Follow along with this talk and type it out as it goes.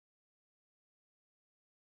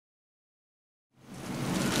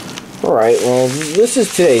Alright, well, this is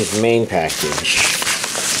today's main package.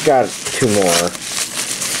 Got two more,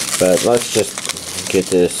 but let's just get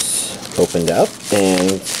this opened up and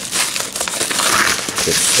get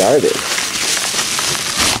started.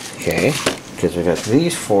 Okay, because we got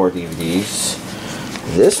these 4 DVDs.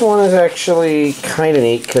 This one is actually kind of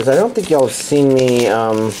neat because I don't think y'all have seen me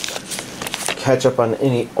catch up on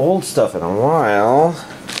any old stuff in a while.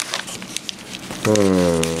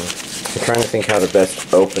 I'm trying to think how to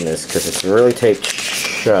best open this because it's really taped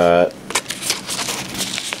shut.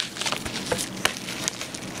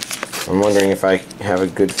 I'm wondering if I have a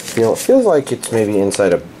good feel. It feels like it's maybe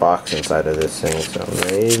inside a box inside of this thing, so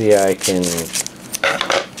maybe I can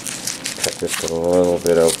cut this a little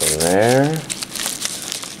bit open there.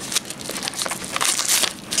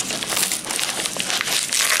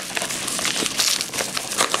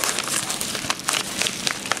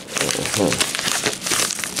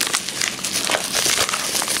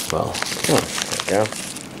 Well, there we go.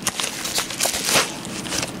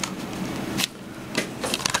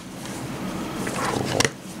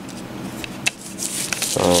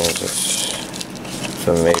 So it's a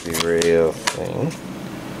maybe real thing.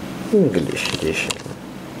 English edition.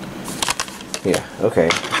 Yeah, okay.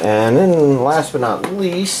 And then last but not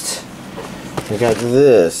least, we got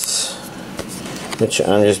this, which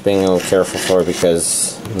I'm just being a little careful for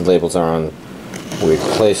because the labels are on weird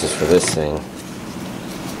places for this thing.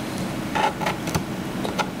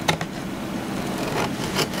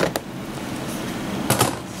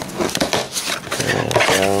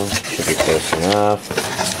 Should be close enough.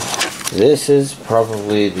 This is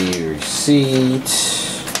probably the receipt.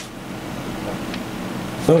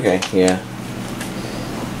 Okay, yeah.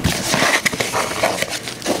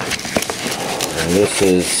 And this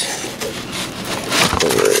is the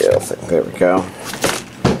real thing. There we go.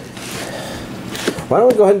 Why don't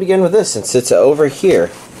we go ahead and begin with this since it's over here.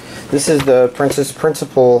 This is the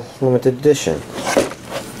Principal Limited Edition.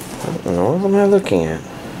 I don't know, what am I looking at?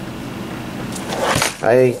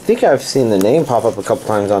 I think I've seen the name pop up a couple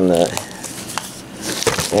times on the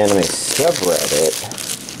anime subreddit.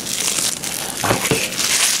 Ouch.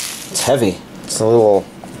 It's heavy. It's a little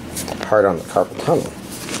hard on the carpal tunnel.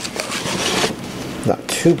 Not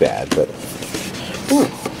too bad, but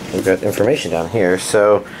we've got information down here.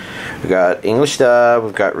 So we've got English dub,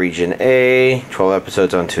 we've got Region A, 12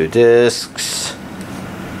 episodes on 2 discs,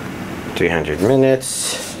 300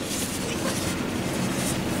 minutes.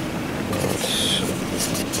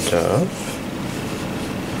 I'm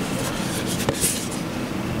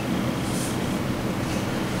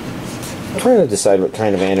trying to decide what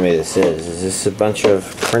kind of anime this is. Is this a bunch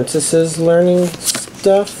of princesses learning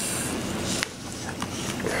stuff?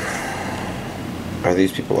 Are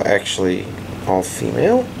these people actually all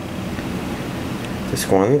female?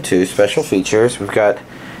 Disc 1 and 2 special features. We've got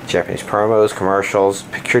Japanese promos, commercials,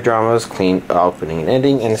 picture dramas, clean opening and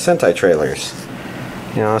ending, and Sentai trailers.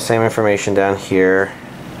 You know, same information down here.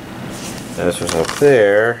 This was up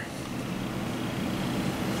there.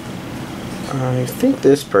 I think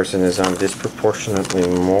this person is on disproportionately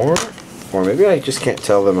more, or maybe I just can't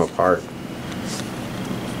tell them apart.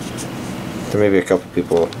 There may be a couple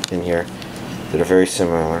people in here that are very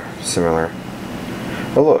similar.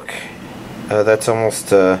 But look, that's almost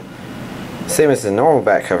same as the normal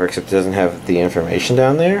back cover, except it doesn't have the information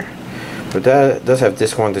down there. But that does have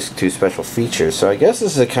disc 1, disc 2 special features, so I guess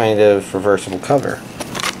this is a kind of reversible cover.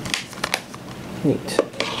 Neat.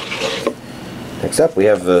 Next up, we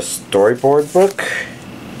have the storyboard book.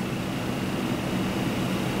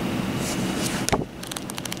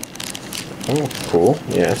 Oh, cool.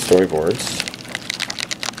 Yeah, storyboards.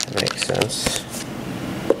 That makes sense.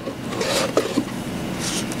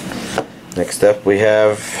 Next up, we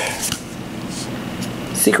have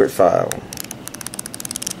Secret File.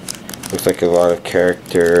 Looks like a lot of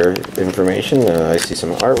character information. I see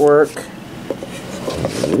some artwork.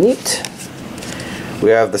 Neat. We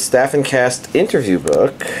have the Staff and Cast interview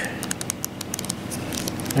book.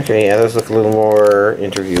 Okay, yeah, those look a little more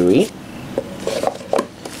interviewee.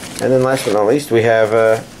 And then last but not least, we have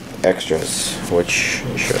extras, which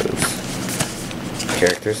shows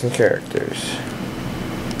characters and characters.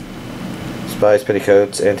 Spies,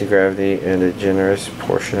 Petticoats, Anti-Gravity, and a generous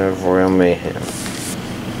portion of Royal Mayhem.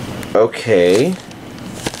 Okay.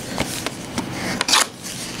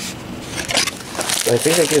 I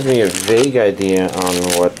think that gives me a vague idea on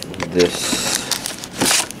what this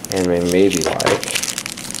anime may be like.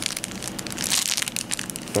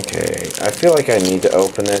 Okay, I feel like I need to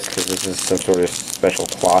open this because this is some sort of special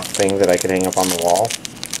cloth thing that I could hang up on the wall.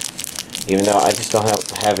 Even though I just don't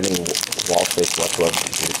have any wall space whatsoever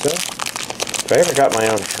to do so. If I ever got my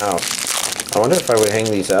own house, I wonder if I would hang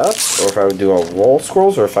these up, or if I would do a wall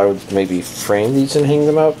scrolls, or if I would maybe frame these and hang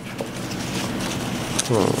them up.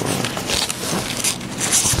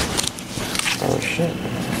 Oh shit.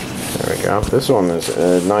 There we go. This one is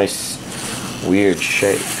a nice, weird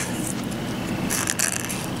shape.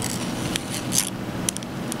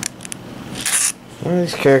 None of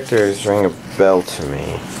these characters ring a bell to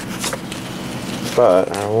me.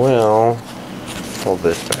 But I will fold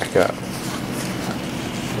this back up.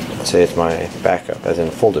 Say it's my backup, as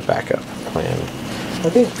in folded backup plan. I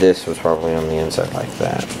think this was probably on the inside like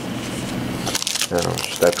that.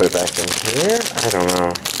 Should I put it back in here? I don't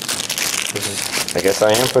know. I guess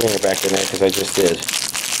I am putting it back in there because I just did.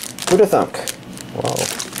 Who'da thunk? Whoa.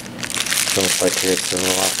 Looks like it's in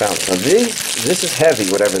the locked out. Now this is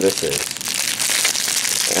heavy, whatever this is.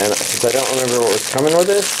 And since I don't remember what was coming with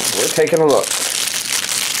this, we're taking a look.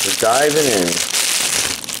 We're diving in.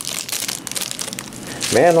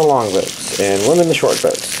 Man the long boats and women the short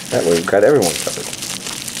boats. That way we've got everyone covered.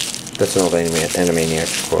 That's an old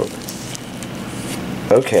Animaniacs quote.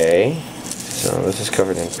 Okay, so this is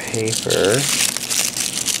covered in paper.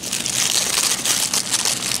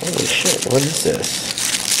 Holy shit, what is this?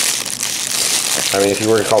 I mean, if you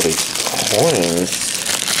were to call these coins,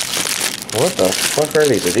 what the fuck are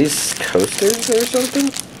these? Are these coasters or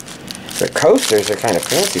something? The coasters are kind of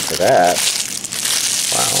fancy for that.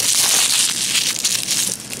 Wow.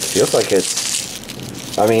 It feels like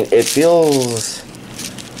it's... I mean, it feels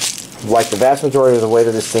like the vast majority of the weight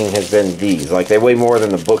of this thing has been these. Like, they weigh more than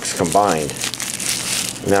the books combined.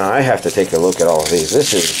 Now, I have to take a look at all of these.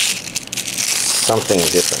 This is something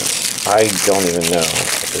different. I don't even know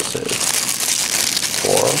what this is.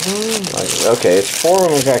 4 of them? Okay, it's 4 of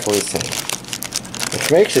them exactly the same.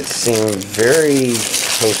 Which makes it seem very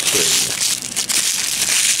coastery.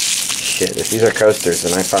 Shit, if these are coasters,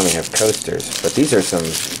 then I finally have coasters. But these are some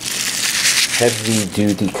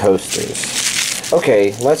heavy-duty coasters.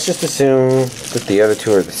 Okay, let's just assume that the other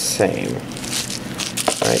two are the same.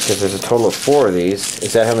 Alright, because there's a total of 4 of these.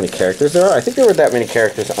 Is that how many characters there are? I think there were that many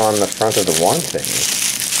characters on the front of the one thing.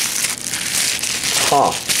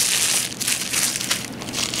 Huh.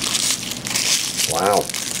 Wow.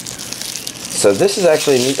 So this is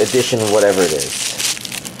actually a neat addition of whatever it is.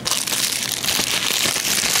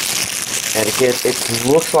 And again, it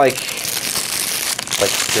looks like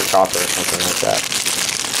pure copper or something like that.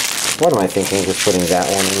 What am I thinking, just putting that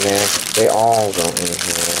one in there? They all go in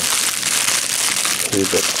here. To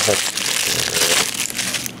the texture.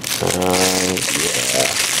 Yeah.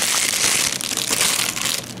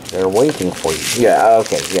 They're waiting for you. Yeah,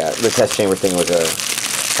 okay, yeah. The test chamber thing was a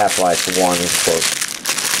Half-Life 1 quote.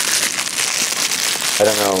 I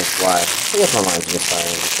don't know why. I guess my mind's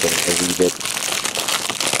misfiring just a wee bit.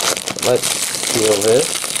 Let's seal this.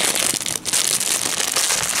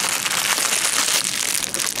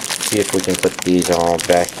 See if we can put these all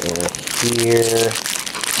back in here.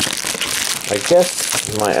 I guess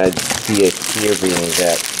my idea here being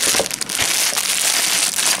that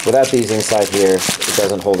without these inside here, it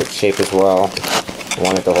doesn't hold its shape as well. I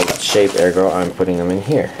want it to hold its shape, ergo I'm putting them in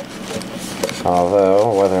here.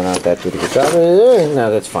 Although, whether or not that did a good job, no,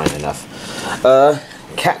 that's fine enough.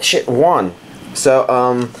 Cat Shit 1. So,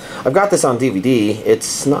 I've got this on DVD.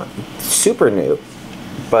 It's not super new,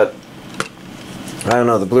 but I don't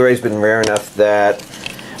know, the Blu-ray's been rare enough that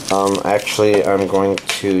actually I'm going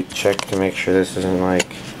to check to make sure this isn't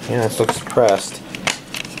like, yeah, this looks pressed.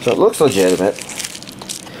 So it looks legitimate.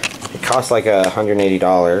 It costs like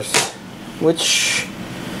 $180, which,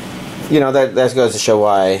 you know, that goes to show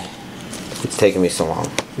why it's taken me so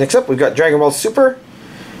long. Next up, we've got Dragon Ball Super,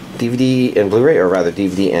 DVD and Blu-ray, or rather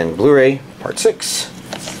DVD and Blu-ray, Part 6.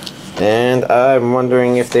 And I'm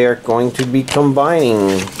wondering if they are going to be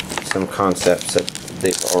combining some concepts that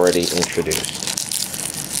they've already introduced.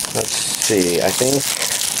 Let's see, I think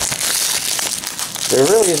there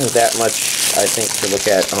really isn't that much, I think, to look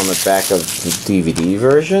at on the back of the DVD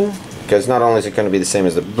version, because not only is it going to be the same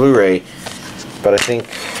as the Blu-ray, but I think,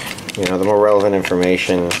 you know, the more relevant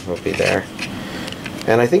information will be there.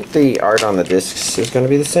 And I think the art on the discs is going to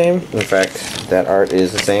be the same. In fact, that art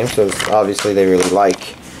is the same, so obviously they really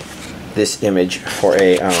like this image for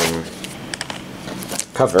a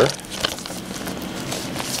cover.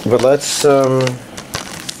 But let's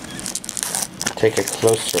take a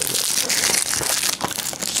closer look.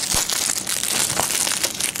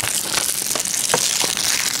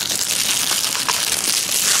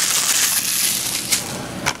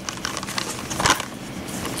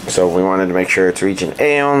 So we wanted to make sure it's region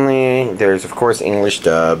A only. There's of course English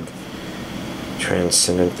dub.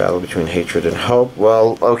 Transcendent battle between hatred and hope.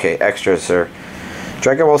 Well, okay, extras are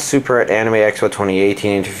Dragon Ball Super at Anime Expo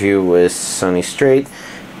 2018 interview with Sonny Strait.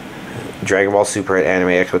 Dragon Ball Super at Anime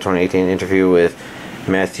Expo 2018 interview with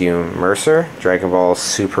Matthew Mercer. Dragon Ball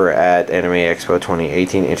Super at Anime Expo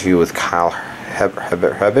 2018 interview with Kyle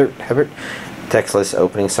Hebert. Textless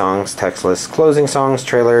opening songs, textless closing songs,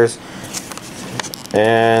 trailers.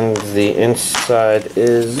 And the inside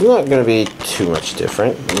is not going to be too much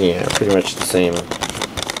different. Yeah, pretty much the same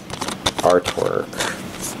artwork.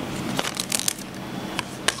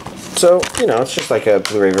 So, you know, it's just like a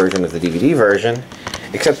Blu-ray version of the DVD version,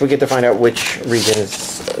 except we get to find out which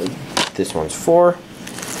regions this one's for.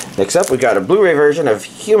 Next up, we got a Blu-ray version of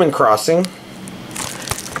Human Crossing,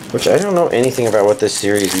 which I don't know anything about what this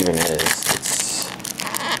series even is.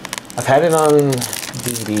 I've had it on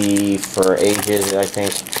DVD for ages, I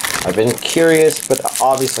think. I've been curious, but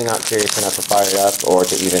obviously not curious enough to fire it up or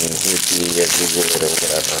to even review it or Google it or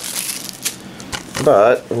whatever.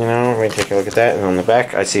 But, you know, let me take a look at that. And on the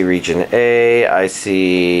back, I see Region A. I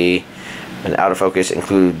see an out of focus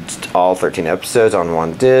includes all 13 episodes on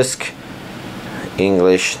one disc.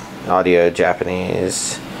 English, audio,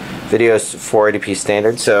 Japanese. Videos 480p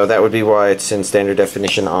standard, so that would be why it's in standard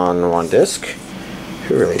definition on one disc.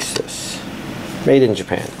 Who released this? Made in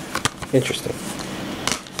Japan. Interesting.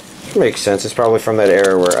 Makes sense. It's probably from that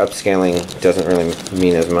era where upscaling doesn't really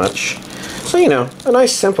mean as much. So, you know, a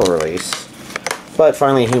nice simple release. But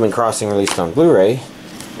finally, Human Crossing released on Blu-ray.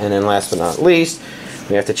 And then last but not least,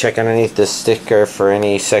 we have to check underneath this sticker for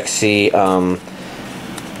any sexy, anything,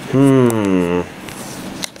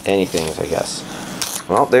 I guess.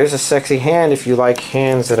 Well, there's a sexy hand if you like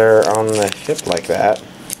hands that are on the hip like that.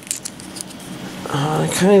 I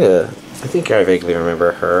think I vaguely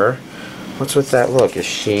remember her. What's with that look? Was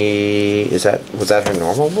that her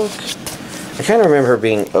normal look? I kind of remember her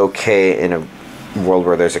being okay in a world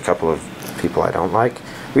where there's a couple of people I don't like.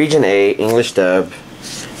 Region A, English dub.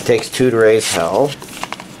 Takes two to raise hell.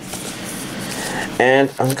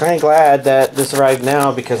 And I'm kind of glad that this arrived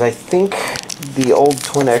now because I think the old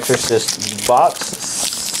Twin Exorcist box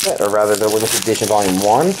set, or rather the limited edition volume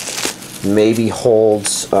 1, maybe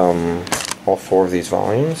holds all 4 of these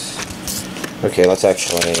volumes. Okay, let's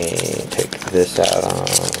actually take this out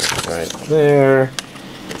right there.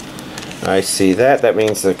 I see that. That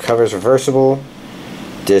means the cover's reversible.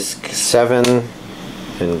 Disc 7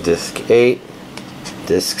 and Disc 8.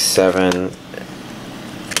 Disc 7.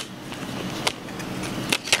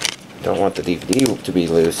 Don't want the DVD to be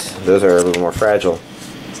loose. Those are a little more fragile.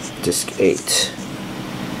 Disc 8.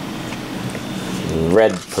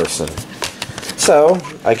 Red person. So,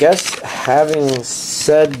 I guess having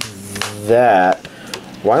said that,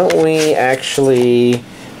 why don't we actually,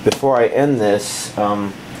 before I end this,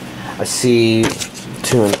 I see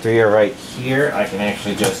 2 and 3 are right here. I can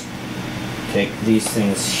actually just take these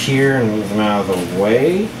things here and move them out of the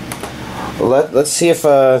way. Let's see if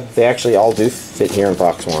they actually all do fit here in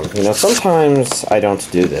box 1. You know, sometimes I don't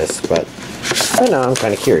do this, but I know I'm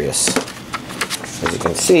kind of curious. As you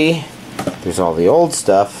can see, there's all the old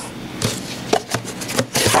stuff.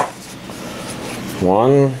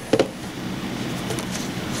 1,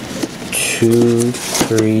 2,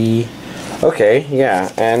 3. Okay,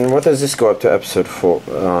 yeah. And what does this go up to episode 4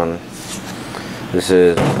 on? This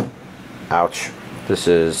is, ouch. This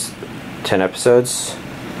is 10 episodes.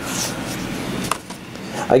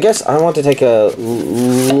 I guess I want to take a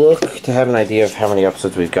look to have an idea of how many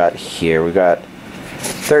episodes we've got here. We've got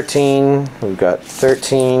 13, we've got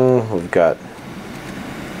 13, we've got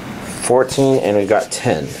 14, and we've got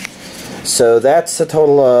 10. So that's a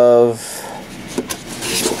total of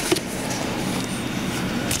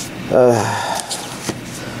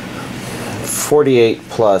 48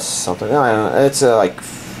 plus something. No, I don't know. It's like,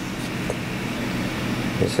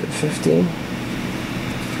 is it 15?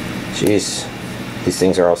 Jeez. These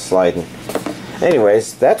things are all sliding.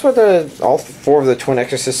 Anyways, that's what all 4 of the Twin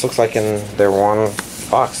Exorcists looks like in their one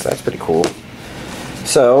box. That's pretty cool.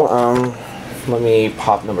 So, let me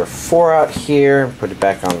pop number 4 out here, put it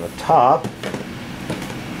back on the top,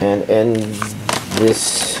 and end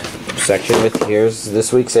this section with here's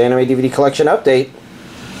this week's anime DVD collection update.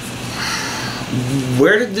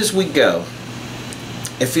 Where did this week go?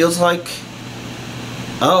 It feels like,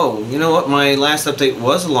 oh, you know what? My last update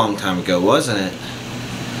was a long time ago, wasn't it?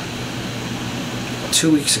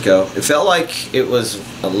 2 weeks ago. It felt like it was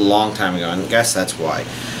a long time ago, and I guess that's why.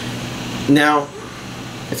 Now,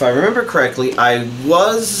 if I remember correctly, I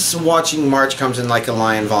was watching March Comes in Like a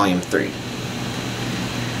Lion Volume 3.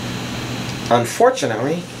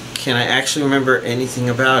 Unfortunately, can I actually remember anything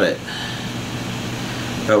about it?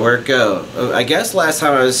 But where'd it go? I guess last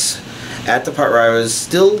time I was at the part where I was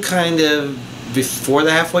still kind of before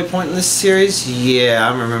the halfway point in this series. Yeah,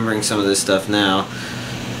 I'm remembering some of this stuff now.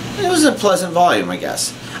 It was a pleasant volume, I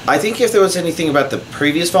guess. I think if there was anything about the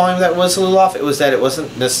previous volume that was a little off, it was that it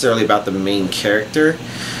wasn't necessarily about the main character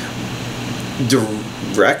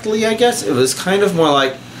directly, I guess. It was kind of more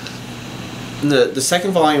like the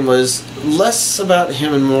second volume was less about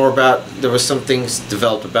him and more about, there was some things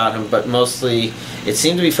developed about him, but mostly it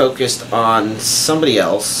seemed to be focused on somebody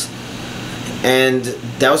else, and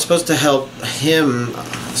that was supposed to help him,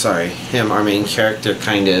 our main character,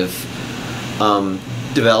 kind of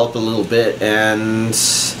develop a little bit. And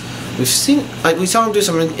we saw him do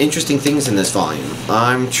some interesting things in this volume.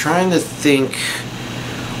 I'm trying to think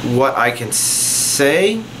what I can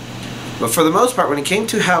say, but for the most part, when it came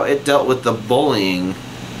to how it dealt with the bullying,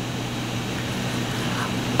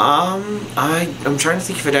 I'm trying to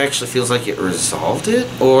think if it actually feels like it resolved it,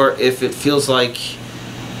 or if it feels like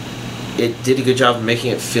it did a good job of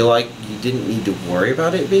making it feel like you didn't need to worry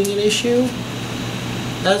about it being an issue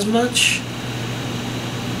as much.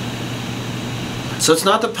 So it's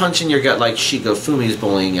not the punch in your gut like Shigo Fumi's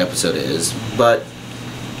bullying episode is, but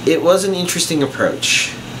it was an interesting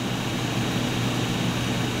approach.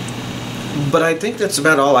 But I think that's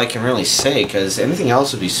about all I can really say, because anything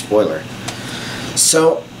else would be spoiler.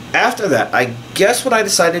 So after that, I guess what I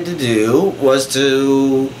decided to do was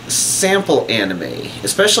to sample anime,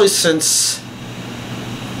 especially since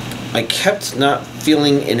I kept not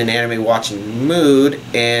feeling in an anime watching mood,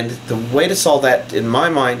 and the way to solve that in my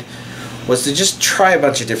mind was to just try a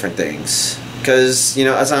bunch of different things. Because, you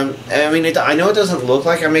know, I know it doesn't look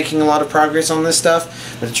like I'm making a lot of progress on this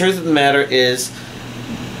stuff, but the truth of the matter is,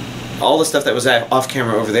 all the stuff that was off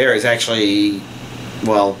camera over there is actually,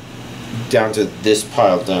 well, down to this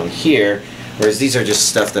pile down here, whereas these are just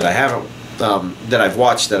stuff that I haven't, that I've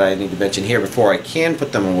watched that I need to mention here before I can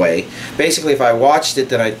put them away. Basically, if I watched it,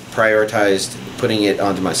 then I prioritized putting it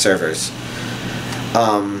onto my servers.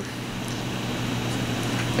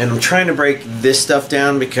 And I'm trying to break this stuff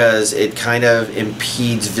down because it kind of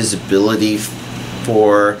impedes visibility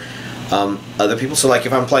for other people. So like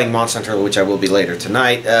if I'm playing Monster Hunter, which I will be later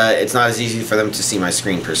tonight, it's not as easy for them to see my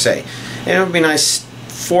screen per se. And it would be nice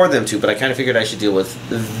for them to, but I kind of figured I should deal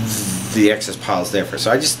with the excess piles there first.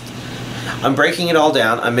 So I'm breaking it all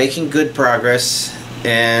down. I'm making good progress,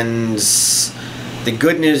 and the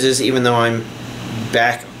good news is, even though I'm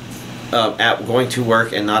back at going to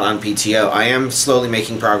work and not on PTO, I am slowly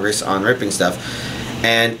making progress on ripping stuff,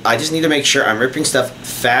 and I just need to make sure I'm ripping stuff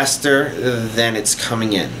faster than it's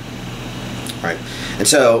coming in. Right, and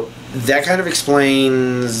so that kind of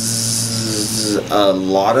explains a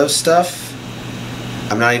lot of stuff.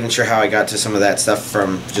 I'm not even sure how I got to some of that stuff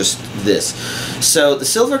from just this. So the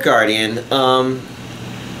Silver Guardian, I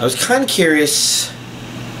was kind of curious,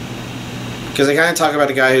 because I kind of talk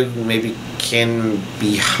about a guy who maybe can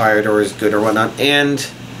be hired or is good or whatnot, and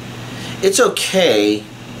it's okay,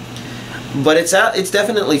 but it's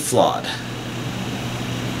definitely flawed.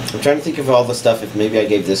 I'm trying to think of all the stuff, if maybe I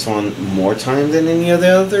gave this one more time than any of the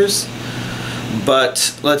others.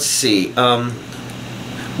 But let's see.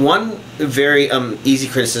 One very easy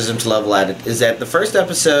criticism to level at it is that the first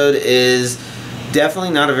episode is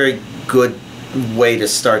definitely not a very good way to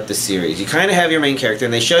start the series. You kind of have your main character,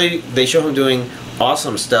 and they show him doing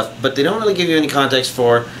awesome stuff, but they don't really give you any context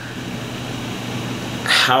for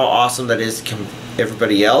how awesome that is to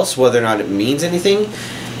everybody else, whether or not it means anything.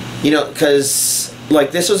 You know, because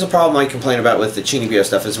like this was a problem I complain about with the Chinibyo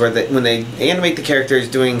stuff, is where when they animate the characters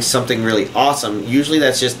doing something really awesome, usually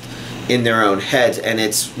that's just in their own heads, and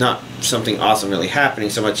it's not something awesome really happening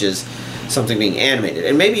so much as something being animated.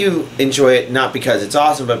 And maybe you enjoy it not because it's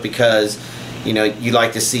awesome, but because, you know, you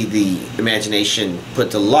like to see the imagination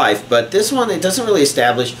put to life. But this one, it doesn't really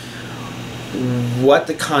establish what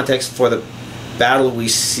the context for the battle we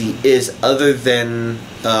see is, other than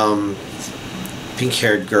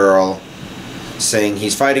pink-haired girl saying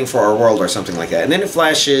he's fighting for our world or something like that. And then it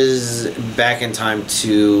flashes back in time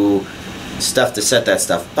to stuff to set that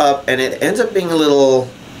stuff up, and it ends up being a little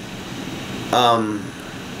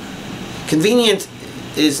convenient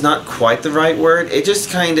is not quite the right word. It just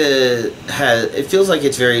kind of it feels like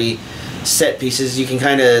it's very set pieces. You can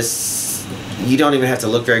kind of, you don't even have to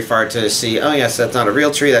look very far to see, oh yes, that's not a real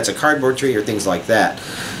tree, that's a cardboard tree, or things like that.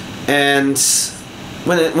 And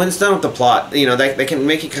when it's done with the plot, you know, they can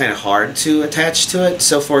make it kind of hard to attach to it.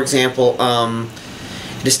 So for example,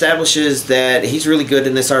 it establishes that he's really good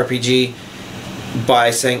in this RPG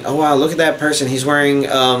by saying, oh wow, look at that person, he's wearing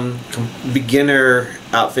beginner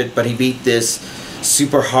outfit, but he beat this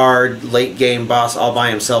super hard late game boss all by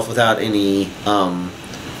himself without any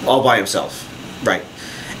all by himself, right?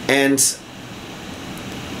 And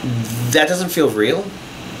that doesn't feel real.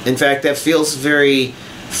 In fact, that feels very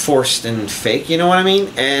forced and fake, you know what I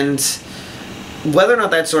mean? And whether or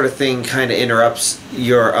not that sort of thing kind of interrupts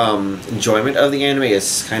your enjoyment of the anime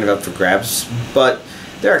is kind of up for grabs, but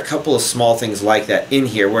there are a couple of small things like that in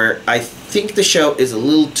here where I think the show is a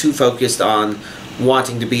little too focused on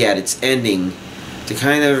wanting to be at its ending to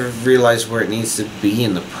kind of realize where it needs to be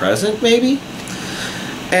in the present, maybe?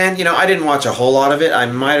 And, you know, I didn't watch a whole lot of it. I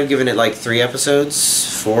might have given it like 3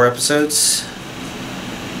 episodes, 4 episodes.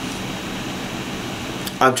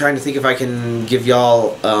 I'm trying to think if I can give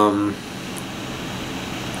y'all,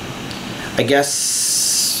 I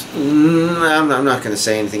guess, I'm not going to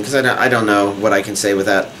say anything because I don't know what I can say with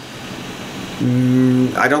that.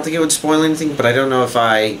 I don't think it would spoil anything, but I don't know if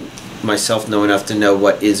I myself know enough to know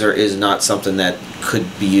what is or is not something that could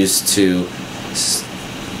be used to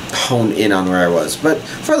hone in on where I was. But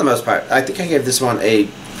for the most part, I think I gave this one a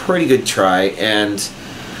pretty good try, and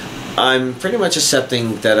I'm pretty much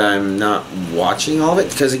accepting that I'm not watching all of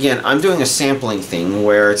it, because again, I'm doing a sampling thing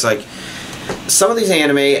where it's like some of these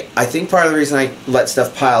anime, I think part of the reason I let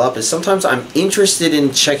stuff pile up is sometimes I'm interested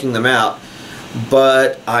in checking them out,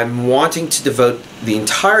 but I'm wanting to devote the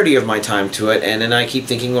entirety of my time to it, and then I keep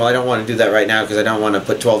thinking, well, I don't want to do that right now because I don't want to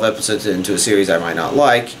put 12 episodes into a series I might not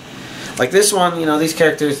like. Like this one, you know, these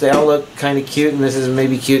characters, they all look kind of cute, and this is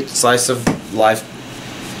maybe cute slice of life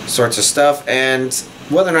sorts of stuff, and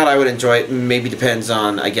whether or not I would enjoy it maybe depends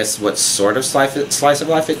on, I guess, what sort of slice of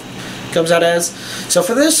life it comes out as. So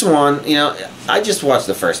for this one, you know, I just watched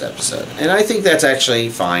the first episode, and I think that's actually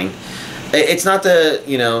fine. It's not the,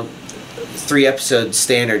 you know, 3 episode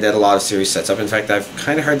standard that a lot of series sets up. In fact, I've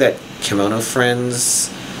kind of heard that Kimono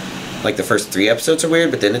Friends, like the first 3 episodes are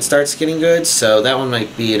weird, but then it starts getting good, so that one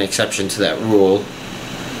might be an exception to that rule.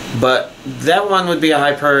 But that one would be a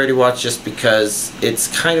high priority watch just because it's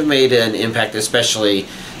kind of made an impact, especially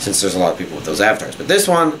since there's a lot of people with those avatars. But this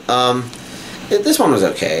one was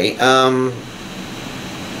okay.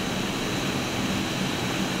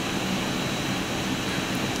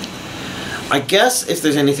 I guess if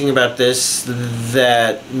there's anything about this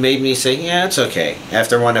that made me say, yeah, it's okay,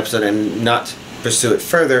 after 1 episode and not pursue it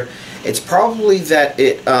further, it's probably that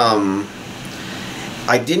it,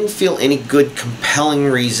 I didn't feel any good compelling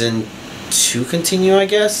reason to continue, I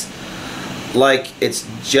guess. Like, it's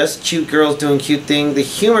just cute girls doing cute things. The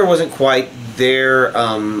humor wasn't quite there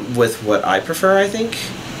with what I prefer, I think.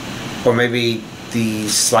 Or maybe the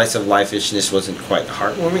slice of life-ishness wasn't quite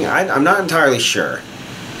heartwarming. I'm not entirely sure.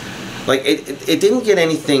 Like, it didn't get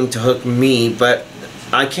anything to hook me, but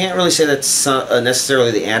I can't really say that's necessarily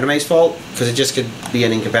the anime's fault, because it just could be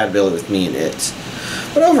an incompatibility with me and it.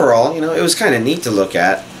 But overall, you know, it was kind of neat to look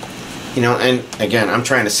at. You know, and again, I'm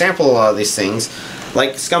trying to sample a lot of these things.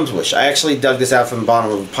 Like Scum's Wish. I actually dug this out from the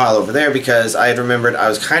bottom of a pile over there because I had remembered I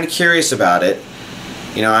was kind of curious about it.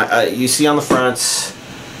 You know, you see on the front,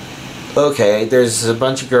 okay, there's a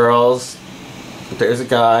bunch of girls, there's a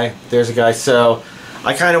guy, so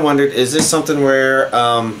I kind of wondered, is this something where,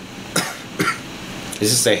 is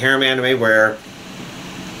this a harem anime where,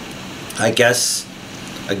 I guess,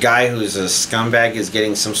 a guy who's a scumbag is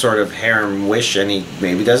getting some sort of harem wish and he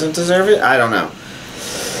maybe doesn't deserve it? I don't know.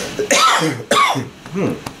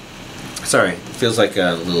 Sorry, it feels like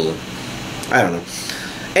a little, I don't know.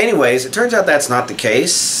 Anyways, it turns out that's not the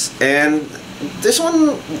case, and this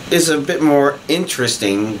one is a bit more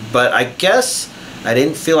interesting, but I guess I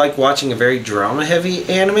didn't feel like watching a very drama-heavy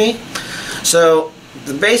anime. So,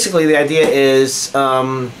 basically the idea is,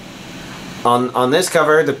 on this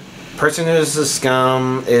cover, the person who's the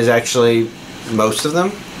scum is actually most of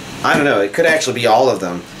them. I don't know, it could actually be all of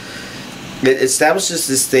them. It establishes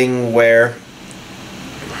this thing where,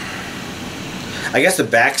 I guess the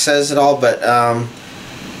back says it all, but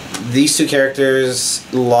these 2 characters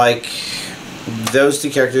like those 2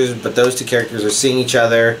 characters, but those 2 characters are seeing each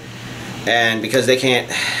other, and because they can't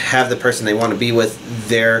have the person they want to be with,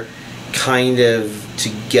 they're kind of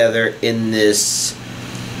together in this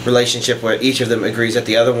relationship where each of them agrees that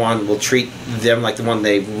the other one will treat them like the one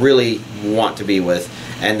they really want to be with,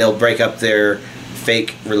 and they'll break up their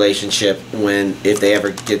fake relationship if they ever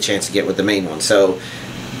get a chance to get with the main one. So,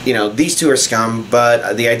 you know, these 2 are scum,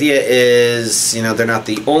 but the idea is, you know, they're not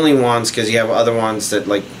the only ones, because you have other ones that,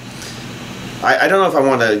 like, I don't know if I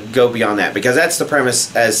want to go beyond that, because that's the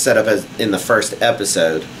premise as set up as in the first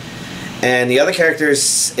episode. And the other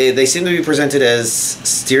characters, they seem to be presented as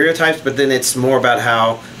stereotypes, but then it's more about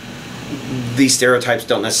how these stereotypes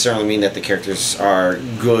don't necessarily mean that the characters are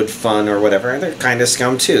good, fun, or whatever. They're kind of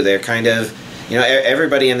scum too. They're kind of, you know,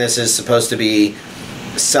 everybody in this is supposed to be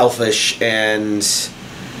selfish and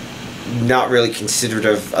not really considered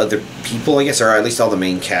of other people, I guess, or at least all the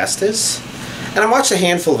main cast is. And I watched a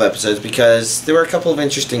handful of episodes because there were a couple of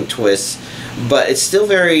interesting twists, but it's still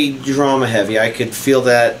very drama heavy. I could feel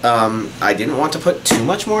that I didn't want to put too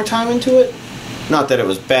much more time into it. Not that it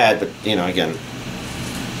was bad, but, you know, again.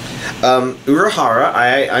 Urahara,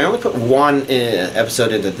 I only put one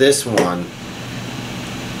episode into this one.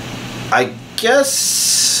 I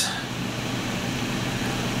guess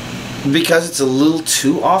because it's a little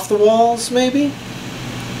too off the walls, maybe?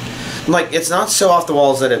 Like, it's not so off the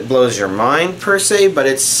walls that it blows your mind, per se, but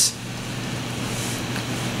it's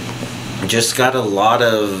just got a lot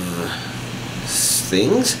of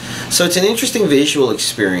things. So it's an interesting visual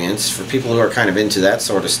experience for people who are kind of into that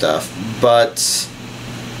sort of stuff, but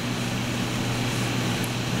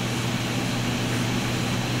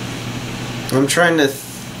I'm trying to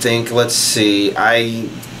think, let's see, I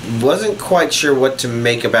wasn't quite sure what to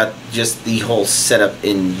make about just the whole setup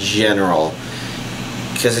in general,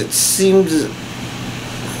 because it seems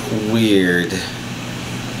weird,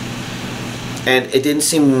 and it didn't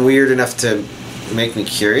seem weird enough to make me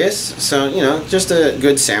curious. So, you know, just a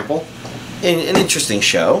good sample, an interesting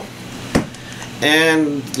show.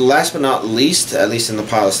 And last but not least, at least in the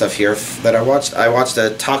pile of stuff here that I watched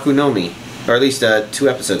a Taku no Mi, or at least 2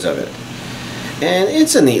 episodes of it, and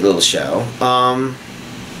it's a neat little show.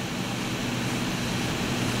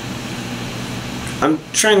 I'm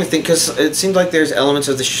trying to think, because it seems like there's elements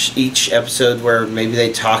of each episode where maybe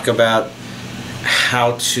they talk about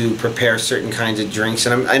how to prepare certain kinds of drinks.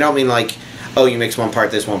 And I don't mean like, oh, you mix one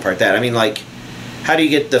part this, one part that. I mean like, how do you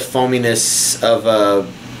get the foaminess of a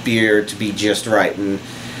beer to be just right? And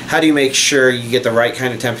how do you make sure you get the right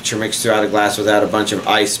kind of temperature mixed throughout a glass without a bunch of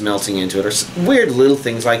ice melting into it? Or weird little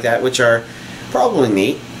things like that, which are probably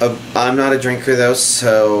neat. I'm not a drinker though,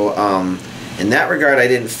 so in that regard, I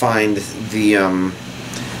didn't find the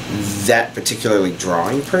that particularly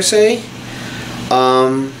drawing per se.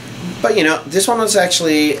 But you know, this one was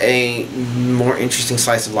actually a more interesting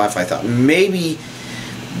slice of life, I thought. Maybe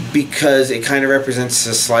because it kind of represents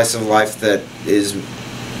a slice of life that is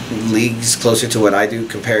leagues closer to what I do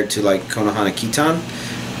compared to like Konohana Kitan.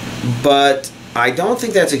 But I don't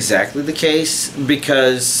think that's exactly the case,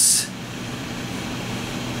 because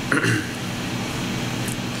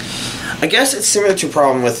I guess it's similar to a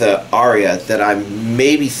problem with Aria that I'm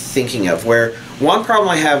maybe thinking of, where one problem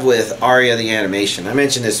I have with Aria the animation, I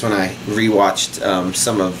mentioned this when I rewatched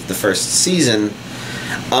some of the first season,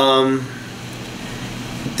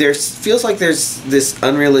 there feels like there's this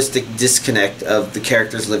unrealistic disconnect of the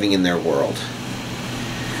characters living in their world.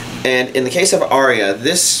 And in the case of Aria,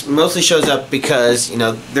 this mostly shows up because, you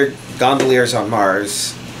know, they're gondoliers on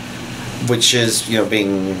Mars, which is, you know,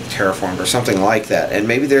 being terraformed or something like that. And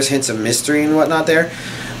maybe there's hints of mystery and whatnot there.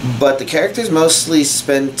 But the characters mostly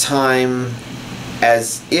spend time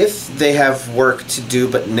as if they have work to do,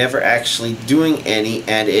 but never actually doing any,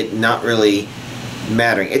 and it not really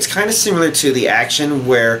mattering. It's kind of similar to the action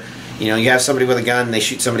where, you know, you have somebody with a gun and they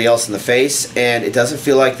shoot somebody else in the face, and it doesn't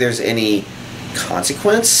feel like there's any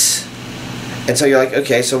consequence. And so you're like,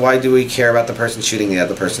 okay, so why do we care about the person shooting the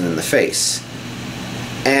other person in the face?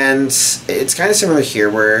 And it's kind of similar here,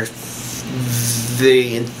 where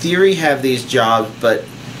they, in theory, have these jobs, but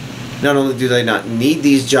not only do they not need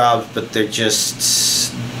these jobs, but they're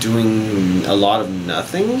just doing a lot of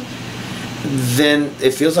nothing. Then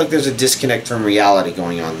it feels like there's a disconnect from reality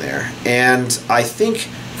going on there. And I think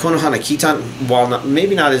Konohana Kitan, while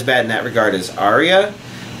maybe not as bad in that regard as Aria,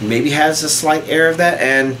 maybe has a slight air of that,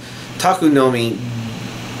 and Taku no Mi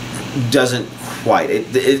doesn't quite.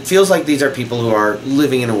 It feels like these are people who are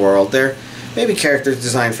living in a world. They're maybe characters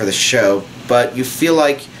designed for the show, but you feel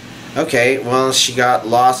like, okay, well, she got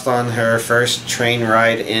lost on her first train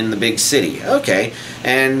ride in the big city. Okay,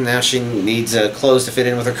 and now she needs clothes to fit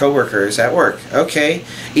in with her coworkers at work. Okay,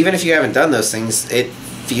 even if you haven't done those things, it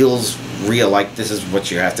feels real, like this is what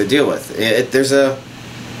you have to deal with. There's a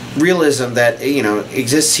realism that, you know,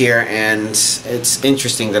 exists here, and it's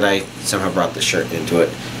interesting that I somehow brought the shirt into it.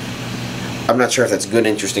 I'm not sure if that's good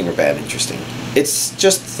interesting or bad interesting. It's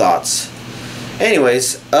just thoughts.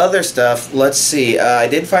 Anyways, other stuff, let's see. I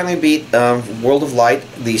did finally beat World of Light,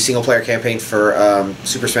 the single-player campaign for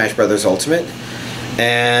Super Smash Bros. Ultimate.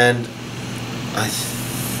 And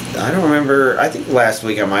I don't remember, I think last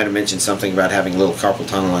week I might have mentioned something about having a little carpal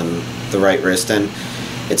tunnel in the right wrist, and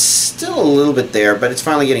it's still a little bit there, but it's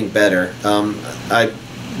finally getting better. I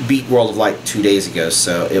beat World of Light 2 days ago,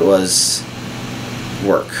 so it was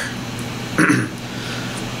work.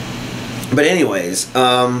 But anyways,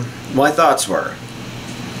 my thoughts were,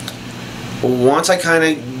 once I kind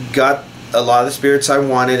of got a lot of the spirits I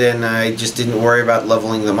wanted, and I just didn't worry about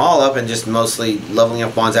leveling them all up, and just mostly leveling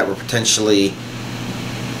up ones that were potentially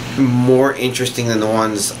more interesting than the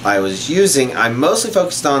ones I was using. I mostly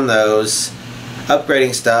focused on those,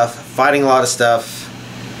 upgrading stuff, fighting a lot of stuff,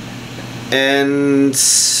 and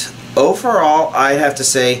overall I'd have to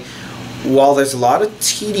say, while there's a lot of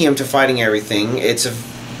tedium to fighting everything, it's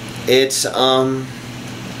a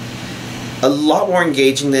lot more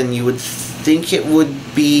engaging than you would think it would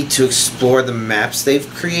be to explore the maps they've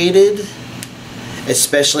created,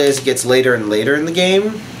 especially as it gets later and later in the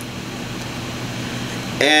game.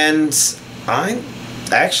 And I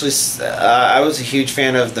actually, I was a huge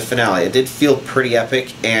fan of the finale. It did feel pretty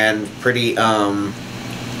epic and pretty,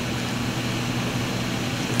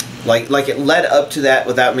 like it led up to that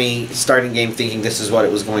without me starting the game thinking this is what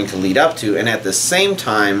it was going to lead up to, and at the same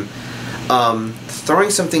time,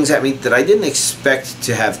 throwing some things at me that I didn't expect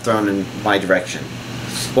to have thrown in my direction.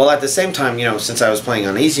 While at the same time, you know, since I was playing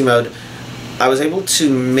on easy mode, I was able to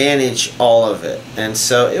manage all of it, and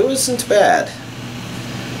so it wasn't bad.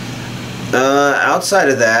 Outside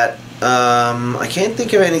of that, I can't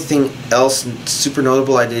think of anything else super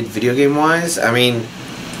notable I did video game wise. I mean,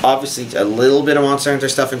 obviously a little bit of Monster Hunter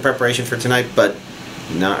stuff in preparation for tonight, but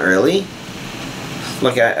not really.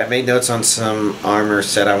 Look, I made notes on some armor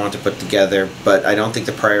set I want to put together, but I don't think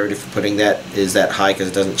the priority for putting that is that high because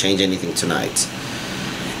it doesn't change anything tonight.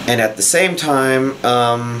 And at the same time,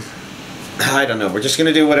 I don't know, we're just going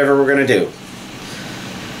to do whatever we're going to do.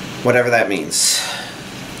 Whatever that means.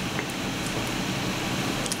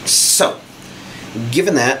 So,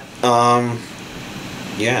 given that,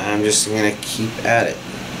 yeah, I'm just going to keep at it.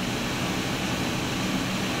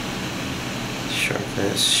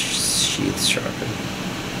 Sharpness, sheath sharpen.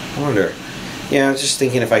 I wonder. Yeah, I was just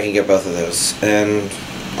thinking if I can get both of those, and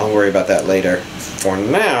I'll worry about that later. For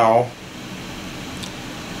now,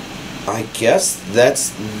 I guess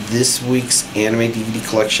that's this week's anime DVD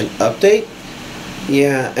collection update.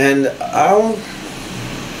 Yeah, and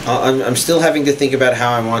I'm still having to think about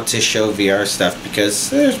how I want to show VR stuff, because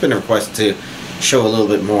there's been a request to show a little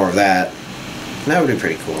bit more of that. And that would be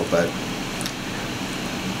pretty cool, but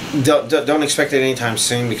don't expect it anytime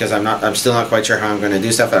soon, because I'm still not quite sure how I'm going to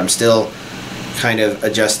do stuff, and I'm still kind of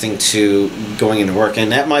adjusting to going into work,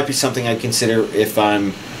 and that might be something I'd consider if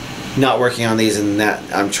I'm not working on these and that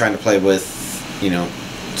I'm trying to play with, you know,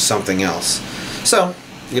 something else. So,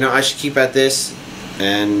 you know, I should keep at this,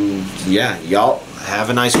 and yeah, y'all have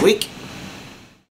a nice week.